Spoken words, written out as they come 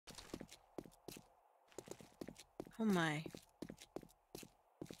Oh my.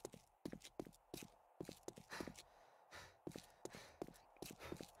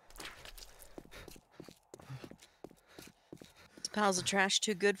 Is piles of trash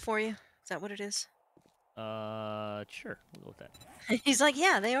too good for you? Is that what it is? Sure. We'll go with that. He's like,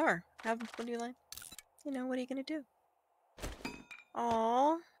 yeah, they are. What do you like? You know, what are you gonna do?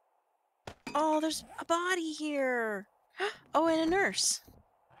 Oh, oh, there's a body here. Oh, and a nurse.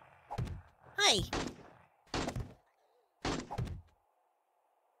 Hi.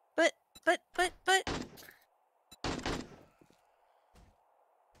 But.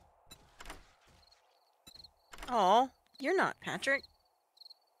 Oh, you're not Patrick.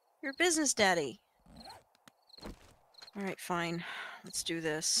 You're business daddy. All right, fine. Let's do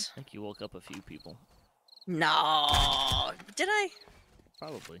this. I think you woke up a few people. No, did I?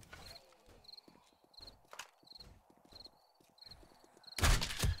 Probably.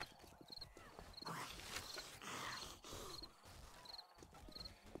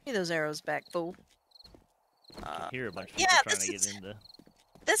 Give me those arrows back, fool. I hear a bunch of yeah, people trying to get into.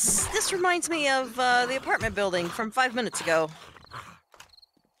 This reminds me of the apartment building from 5 minutes ago.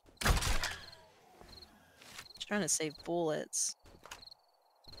 Just trying to save bullets.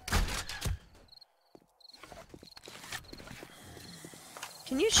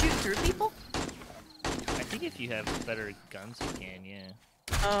 Can you shoot through people? I think if you have better guns, you can. Yeah.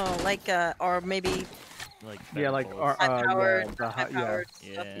 Oh, like or maybe Like. Yeah, like high-powered, yeah, high-powered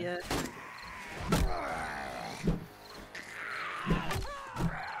stuff. Yeah.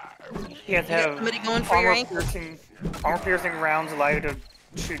 You have to have somebody going for your ankle. armor-piercing rounds allow you to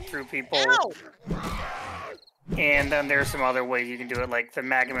shoot through people. Ow! And then there's some other ways you can do it, like the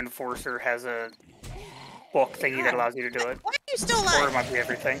Magnum Enforcer has a book thingy that allows you to do it. Why are you still Or alive? it might be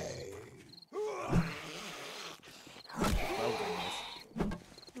everything.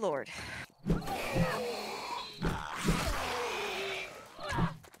 Lord.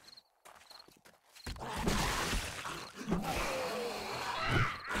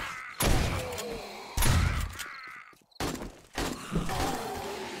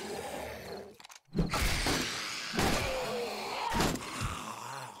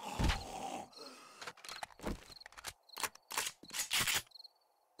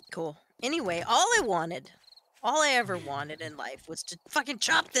 Cool. Anyway, all I ever wanted in life was to fucking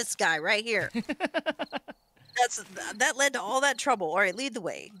chop this guy right here. That led to all that trouble. All right, lead the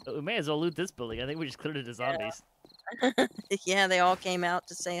way. We may as well loot this building. I think we just cleared it of zombies. Yeah, they all came out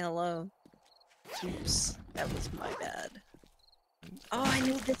to say hello. Oops, that was my bad. Oh, I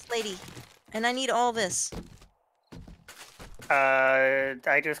need this lady. And I need all this.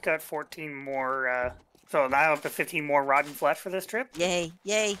 I just got 14 more, so now up to 15 more rotten flesh for this trip. Yay,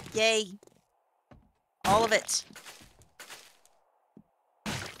 yay, yay. All of it.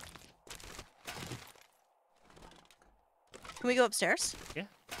 Can we go upstairs? Yeah.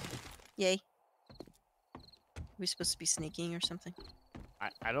 Yay. Are we supposed to be sneaking or something?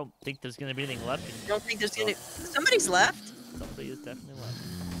 I don't think there's gonna be anything left. I don't think there's gonna... Somebody's left. Somebody is definitely left.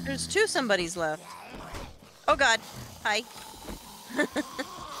 There's 2 somebodies left. Oh god. Hi.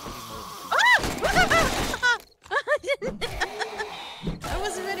 I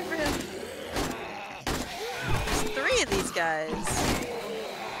wasn't ready for him. There's 3 of these guys.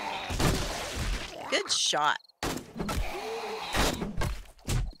 Good shot.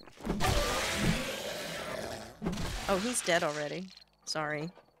 Oh, he's dead already. Sorry.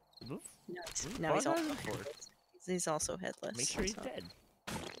 No, he's also he's also headless. Make sure he's so. dead.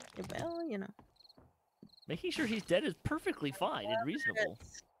 Well, you know. Making sure he's dead is perfectly fine and reasonable.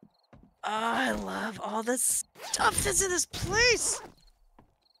 Oh, I love all this stuff that's in this place.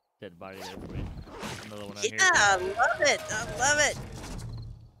 Dead body there for you. Another one out here. Yeah, I love it. I love it.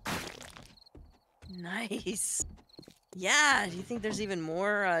 Nice. Yeah, do you think there's even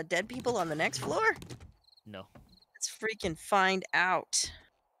more dead people on the next floor? No. Let's freaking find out.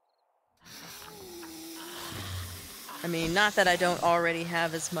 I mean, not that I don't already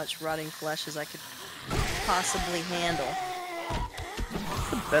have as much rotting flesh as I could possibly handle.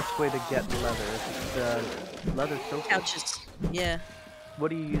 What's the best way to get leather? Is it leather trophy? Couches. Yeah. What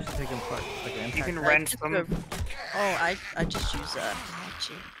do you use to take them apart? Like an You impact can knife? wrench them. Oh, I just use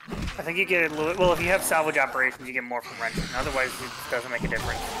hatchet. I think you get a little. Well, if you have salvage operations, you get more from wrenching. Otherwise, it doesn't make a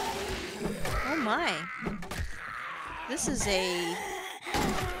difference. Oh my. This is a...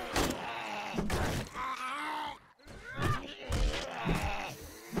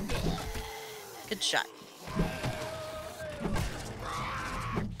 Good shot.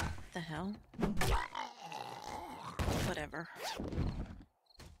 What the hell? Whatever.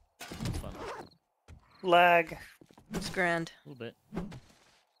 It's fun. Lag. It's grand. A little bit.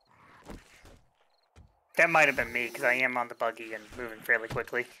 That might have been me, because I am on the buggy and moving fairly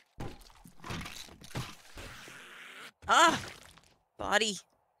quickly. Ah! Body.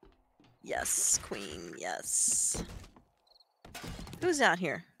 Yes, queen, yes. Who's out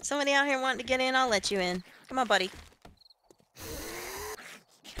here? Somebody out here wanting to get in? I'll let you in. Come on, buddy.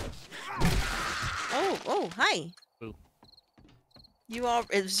 Oh, hi. Ooh.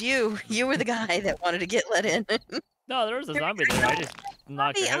 It was you. You were the guy that wanted to get let in. No, there was a zombie there. I just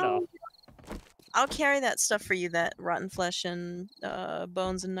knocked her head off. I'll carry that stuff for you, that rotten flesh and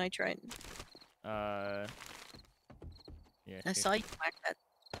bones and nitrite. Yeah. I saw you whack that.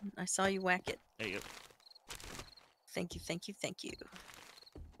 I saw you whack it. There you go. Thank you, thank you, thank you.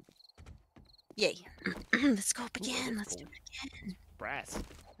 Yay. Let's go up again. Let's do it again. Brass.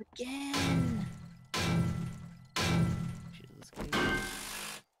 Again. Jesus, let's go.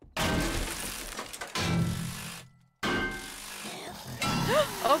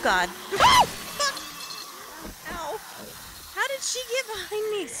 Oh god. Ow. How did she get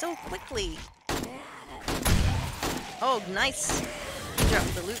behind me so quickly? Oh, nice. Drop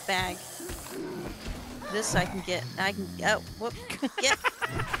the loot bag. This I can get. Oh, whoop. Get.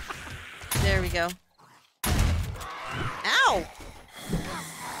 There we go. Ow!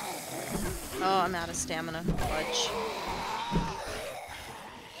 Oh, I'm out of stamina. Fudge.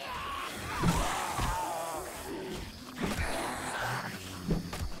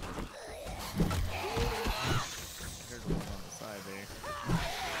 Here's one on the side there.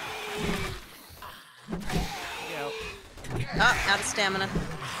 Yeah. Oh, out of stamina.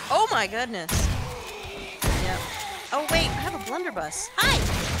 Oh my goodness. Yep. Oh wait, I have a blunderbuss. Hi!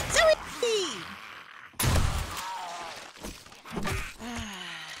 Zoe!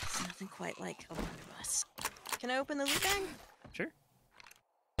 It's nothing quite like a blunderbuss. Can I open the loot bag? Sure.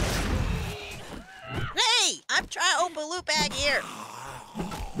 Hey! I'm trying to open a loot bag here!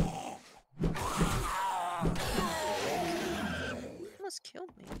 Almost killed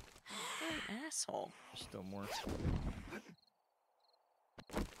me. What an asshole. There's still more.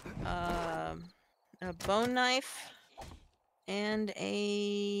 A bone knife and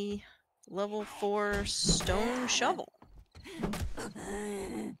a level 4 stone shovel.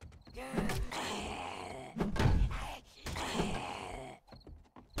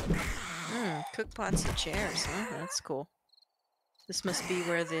 Cook pots and chairs, huh? That's cool. This must be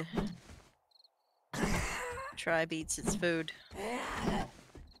where the tribe eats its food.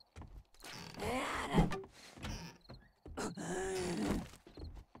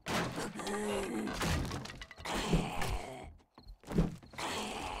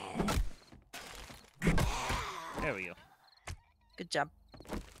 There we go. Good job.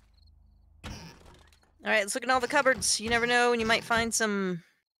 Alright, let's look at all the cupboards. You never know when you might find some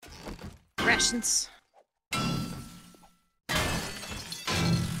rations.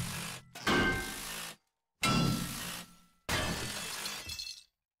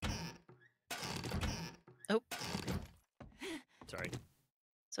 Oh. Sorry.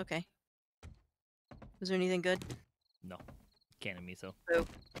 It's okay. Was there anything good? No. Cannon miso. Boo.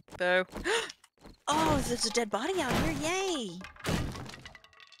 Boo. Oh, there's a dead body out here. Yay!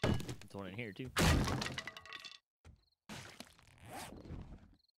 There's one in here, too.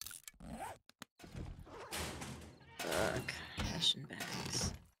 Fuck. Fashion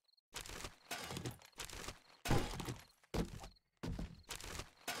bags.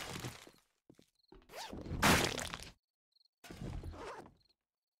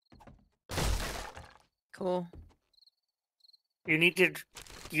 Cool. You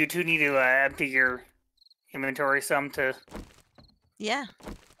two need to empty your inventory some to. Yeah.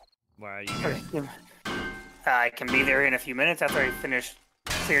 Why are you here? I can be there in a few minutes after I finish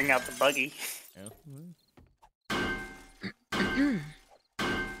clearing out the buggy. Oh.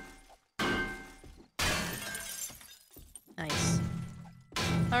 Nice.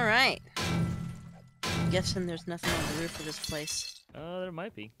 Alright. Guessing there's nothing on the roof of this place. There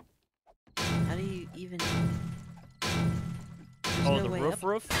might be. How do you even... Oh, no the way roof up.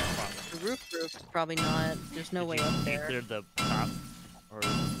 roof? Probably. The roof, probably not. There's no way Did you up there. clear the top? Or is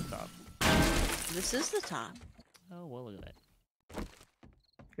this the top? This is the top. Oh, well, look at that.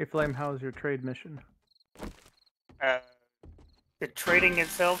 Hey Flame, how's your trade mission? The trading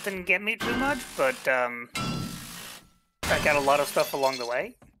itself didn't get me too much, but I got a lot of stuff along the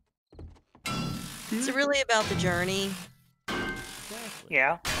way. It's really about the journey. Exactly.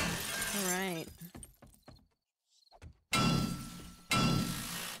 Yeah. Alright.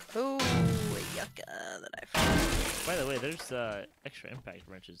 Oh, a yucca that I found. By the way, there's extra impact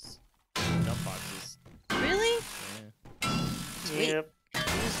wrenches. Dump boxes. Really? Yeah. Sweet. Yep.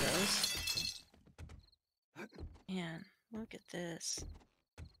 Use those. Man, look at this.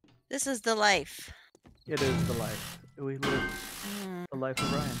 This is the life. It is the life. We live the life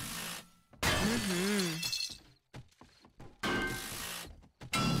of Ryan.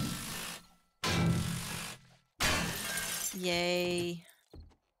 Yay.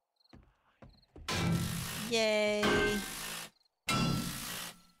 Yay.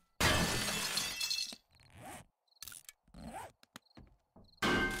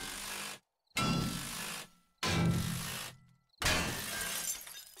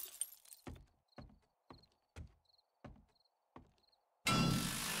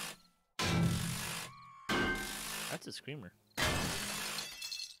 That's a screamer.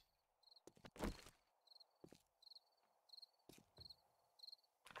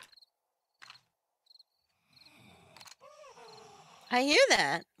 I hear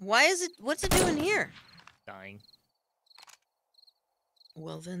that. Why is it? What's it doing here? Dying.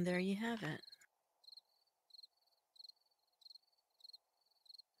 Well, then there you have it.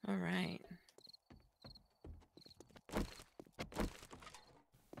 All right.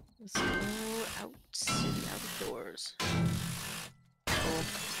 Let's go out to the outdoors. Cool.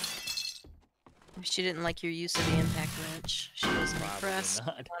 Maybe she didn't like your use of the impact wrench. She wasn't Probably impressed.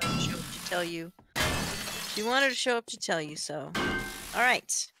 not. She wanted to show up to tell you. She wanted to show up to tell you so. All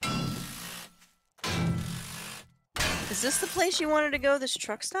right. Is this the place you wanted to go? This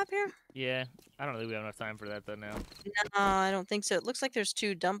truck stop here? Yeah, I don't think we have enough time for that though now. No, I don't think so. It looks like there's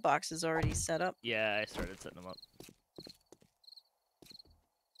 2 dump boxes already set up Yeah, I started setting them up.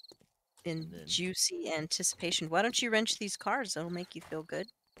 in Then- juicy anticipation. Why don't you wrench these cars? That'll make you feel good.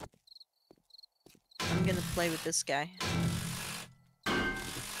 I'm gonna play with this guy.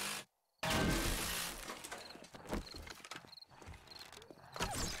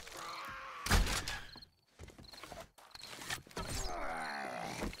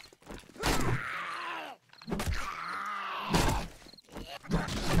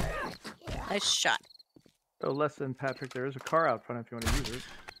 Nice shot. So Lessah and Patrick, there is a car out front if you want to use it.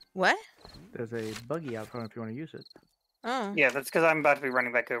 What? There's a buggy out front if you want to use it. Oh, Yeah, that's because I'm about to be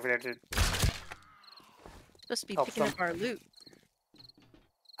running back over there to. supposed to be help picking them. up our loot.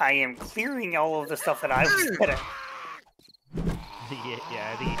 I am clearing all of the stuff that I was gonna.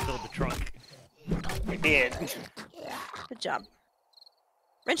 yeah, I think he filled the trunk. I did. Good job.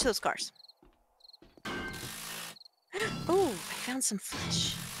 Wrench those cars. Oh, I found some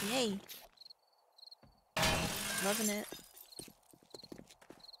flesh. Yay. Loving it.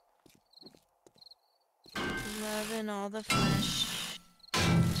 Loving all the flesh.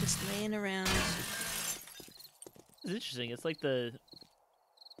 Just laying around. It's interesting. It's like the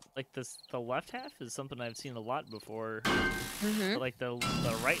left half is something I've seen a lot before. Mm-hmm. But like the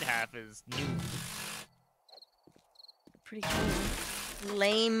right half is new. Pretty cool.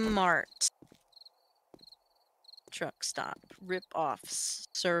 Lame Mart. Truck stop. Rip off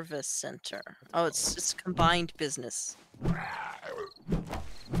service center. Oh, it's combined business. Did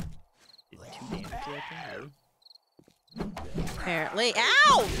 2 damage to that thing, really? Apparently.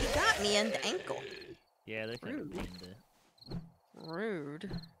 Ow! You got me in the ankle. Yeah, they're kind of Rude. pain to... Rude.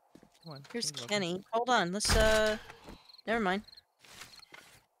 Come on. Here's you're welcome. Kenny. Hold on. Let's never mind.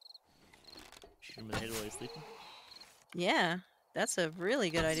 Shoot him in the head while he's sleeping. Yeah, that's a really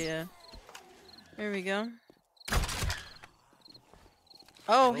good idea. There we go.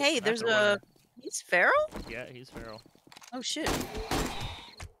 Oh, hey, that's there's a runner. He's feral? Yeah, he's feral. Oh, shit.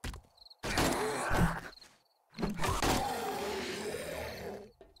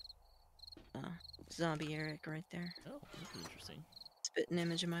 Zombie Eric right there. Oh, this is interesting. Spitting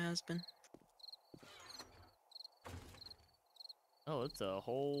image of my husband. Oh, it's a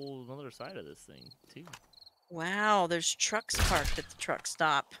whole other side of this thing, too. Wow, there's trucks parked at the truck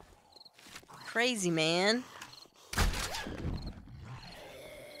stop. Crazy, man.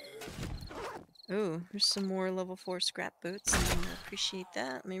 Ooh, there's some more level 4 scrap boots. I appreciate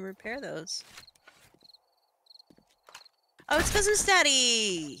that. Let me repair those. Oh, it's Business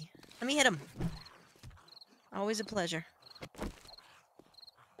Daddy! Let me hit him. Always a pleasure.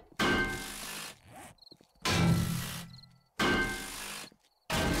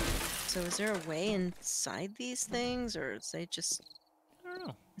 So is there a way inside these things, or is they just... I don't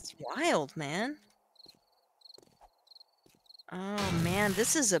know. It's wild, man. Oh, man,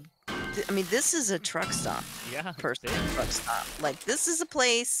 this is a... I mean, this is a truck stop. Yeah, Person big. truck stop. Like, this is a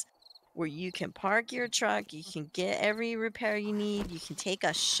place where you can park your truck, you can get every repair you need, you can take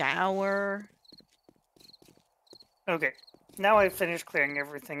a shower. Okay, now I've finished clearing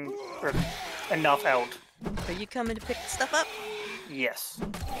everything, or enough out. Are you coming to pick the stuff up? Yes.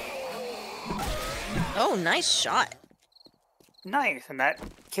 Oh, nice shot. Nice, and that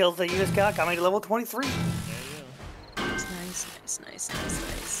killed the US guy, got me to level 23. There you go. Nice, nice, nice, nice,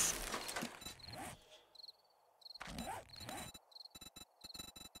 nice.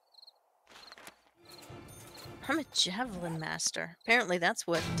 I'm a javelin master. Apparently that's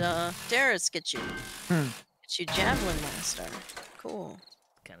what Darius gets you. Hmm. Gets you javelin master. Cool.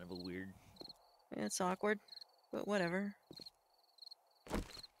 Kind of a weird. Yeah, it's awkward, but whatever.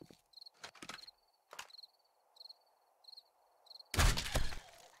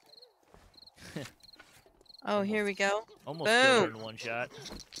 Oh, here we go. Almost killed her Boom. in one shot.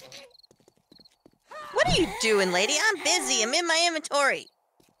 What are you doing, lady? I'm busy. I'm in my inventory.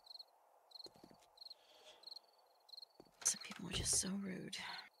 Some people are just so rude.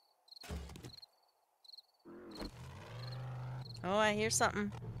 Oh, I hear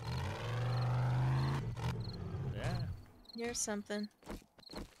something. Yeah. Hear something.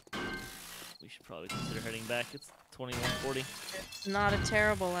 We should probably consider heading back. It's 21:40. It's not a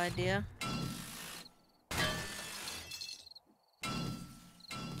terrible idea.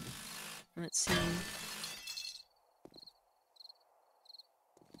 Let's see.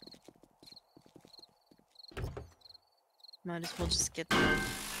 Might as well just get the...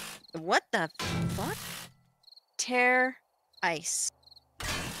 What the fuck? Tear ice.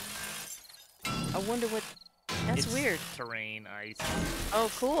 I wonder what... That's It's weird. Terrain, ice.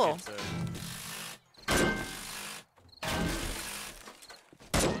 Oh, cool. It's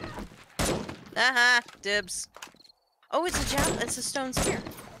Aha, dibs. Oh, it's a stone spear.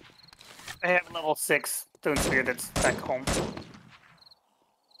 I have a level 6 stone spear that's back home.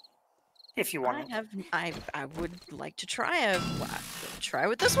 If you want it. I would like to try try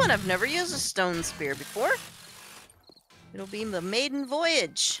with this one. I've never used a stone spear before. It'll be the maiden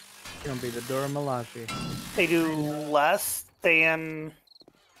voyage. It's gonna be the Dora Milaje. They do less than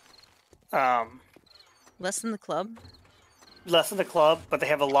Less than the club. less than the club, but they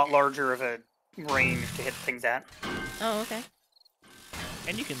have a lot larger of a range to hit things at. Oh, okay.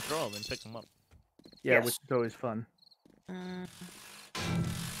 and you can throw them and pick them up. Yeah, Yes. which is always fun.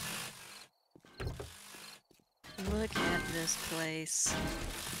 Look at this place.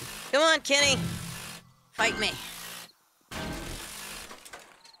 Come on, Kenny. Fight me.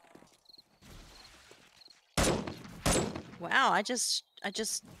 Wow, I just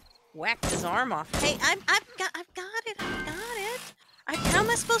whacked his arm off. Hey, I've got it. How am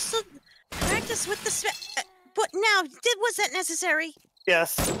I supposed to practice with the what now? Was that necessary?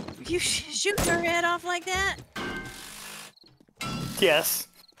 Yes. You shoot her head off like that? Yes.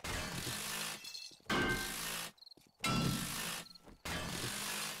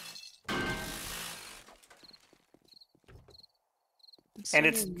 And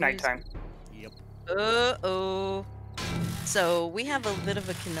it's nighttime. Yep. Uh-oh. So we have a bit of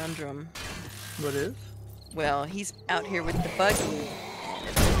a conundrum. What is? Well, he's out here with the buggy, and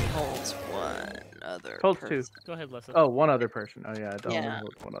it only holds one other Holds person. two. Go ahead, Lessah. Oh, one other person. Oh yeah, it only Yeah.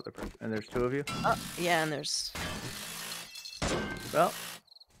 holds one other person. And there's two of you? Oh, yeah, and there's... Well,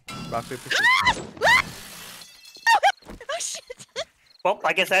 rock, paper, scissors. Oh, shit! Well,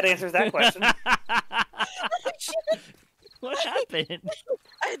 I guess that answers that question. What happened?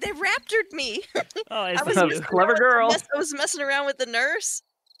 They raptured me. Oh, I I was see. messing Clever around- girl. I was messing around with the nurse,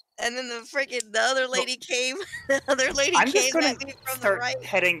 and then the other lady came. The other lady I'm just came gonna at me from the start right.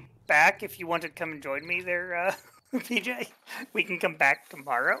 heading back. If you want to come and join me there, PJ, we can come back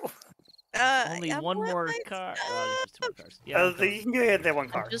tomorrow. Only I'm one what? more car. Oh, there's just two more cars. Yeah, I'm coming. You can go ahead that one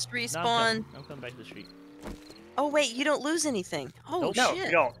I car. just No, respawned. I'm coming back to the street. Oh wait, you don't lose anything. Oh Nope. No, shit!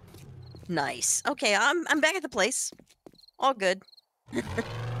 you don't. Nice. Okay, I'm back at the place. All good.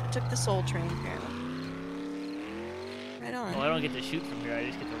 Took the soul train apparently. Right on. Oh, I don't get to shoot from here. I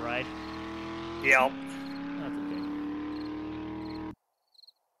just get to ride. Yep. That's okay.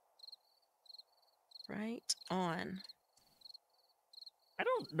 Right on. I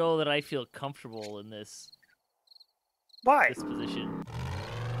don't know that I feel comfortable in this Why? position.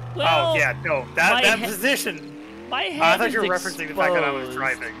 Oh Well, yeah, no, my that he- position. my head I thought is you were referencing the fact that I was exposed.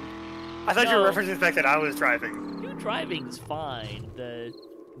 driving. I thought you were No. referencing the fact that I was driving. You driving's fine.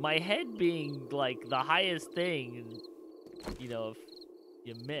 My head being like the highest thing, you know, if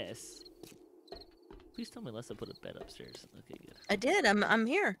you miss. Please tell me Lessah put a bed upstairs. Okay, good. I did. I'm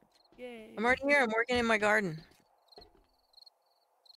here. Yay. I'm already here. I'm working in my garden.